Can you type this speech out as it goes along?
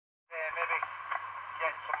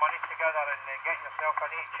getting some money together and getting yourself an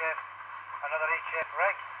HF, another HF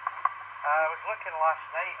rig. I was looking last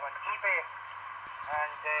night on eBay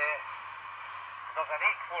and there's an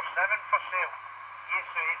 847 for sale,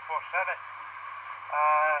 Yaesu 847.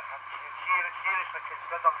 I'm seriously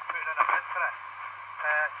considering putting in a bid for it.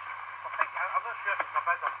 I'm not sure if it's a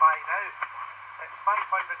bid or buy now. It's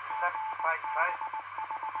 575,000,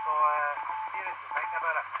 so I'm seriously thinking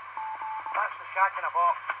about it. That's the shack in a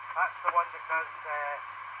box. That's the one that does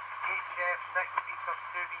HF 6 metres,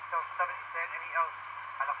 2 metres, 70 centimetres,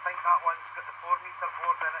 and I think that one's got the 4 metre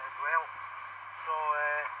board in it as well. So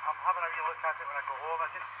I'm having a wee look at it when I go home. I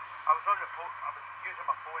was on the phone, I was using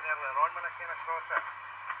my phone earlier on when I came across it.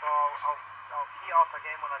 So I'll key it up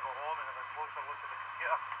again when I go home and have a closer look at the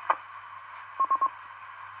computer.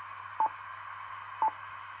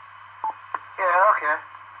 Yeah, okay.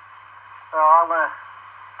 So I'm going to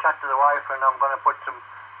chat to the wife and I'm going to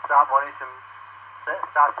start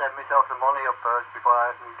saving myself some money up first before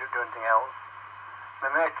I can do anything else. My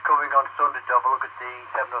mate's coming on Sunday to have a look at the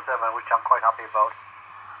 707, which I'm quite happy about.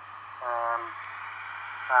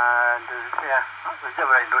 Yeah, there's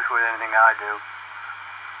never any rush with anything I do.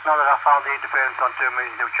 Now that I've found the interference on 2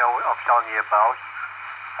 meters, which I was telling you about.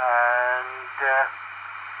 And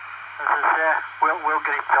as I say, we'll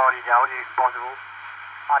get it sorted out if possible.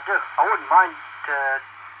 I wouldn't mind,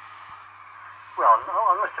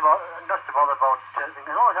 I'm not so bothered about things. As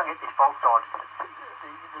long as I get this fault sorted,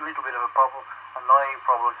 it's a little bit of a problem, annoying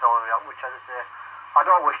problem sorted out, which, as I say, I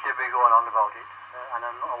don't wish to be going on about it, and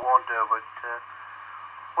I won't do, but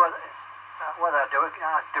whether I do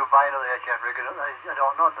buy another HF rig, I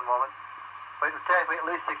don't know at the moment. But it'll take me at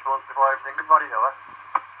least 6 months before I think about it, over.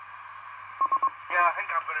 Yeah, I think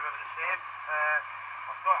I'm going to be the same.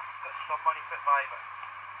 I've got some money put by, but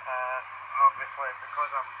obviously because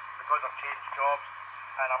I've changed jobs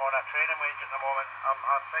and I'm on a training wage at the moment,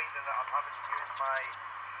 I'm finding that I'm having to use my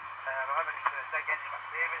I'm having to kind of dig into my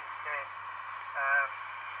savings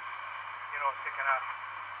to kind of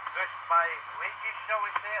boost my wages, shall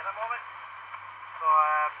we say, at the moment. So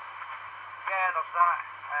yeah, there's that,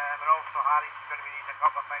 and also Harry's going to be needing a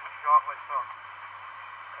couple of things shortly, so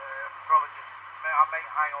probably just I might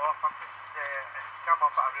hang off. It's come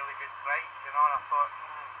up at a really good price, and I thought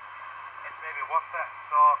it's maybe worth it.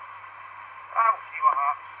 So I will see what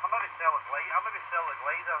happens. I'll maybe sell the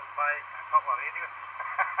glider and buy a couple of radios.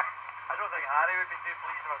 I don't think Harry would be too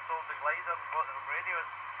pleased if I sold the glider and bought them radios.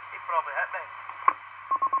 He'd probably hit me.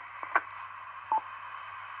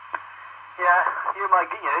 Yeah, you might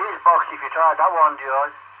get your ears boxed if you try that one,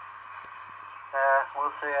 yours.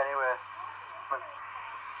 We'll see anyway.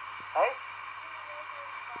 Hey?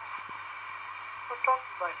 What's on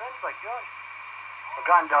my friends like John? My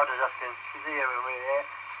granddaughter's asking, she's here with me,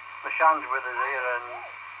 my Shan's with us here, and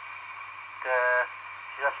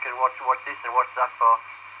she's asking what's this and what's that for.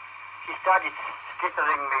 She started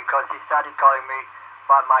skittering me because she started calling me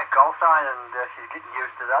by my call sign, and she's getting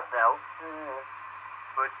used to that now.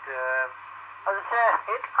 But as I say,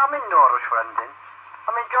 I'm in no rush for anything.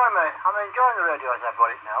 I'm enjoying the radio as I've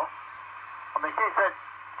got it now. I mean,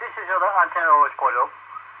 this is how the antenna was put up.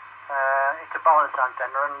 It's a balanced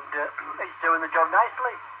antenna, and it's doing the job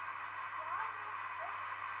nicely.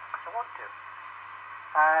 Because I want to.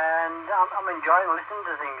 And I'm enjoying listening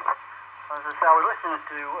to things. As I say, I was listening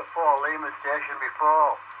to a Paul Lehman station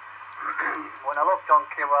before. When I looked on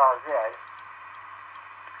QRZ,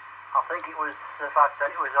 I think it was the fact that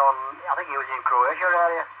it was on, I think he was in Croatia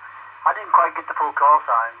area. I didn't quite get the full call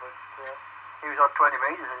sign, but he was on 20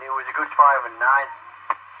 metres and he was a good 5 and 9.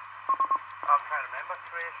 I'm trying to remember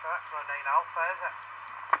Croatia, that's not 9 Alpha, is it?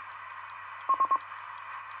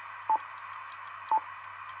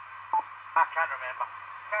 I can't remember.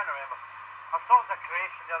 I thought it was a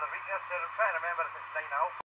Croatian the other week, so I'm trying to remember if it's 9 Alpha.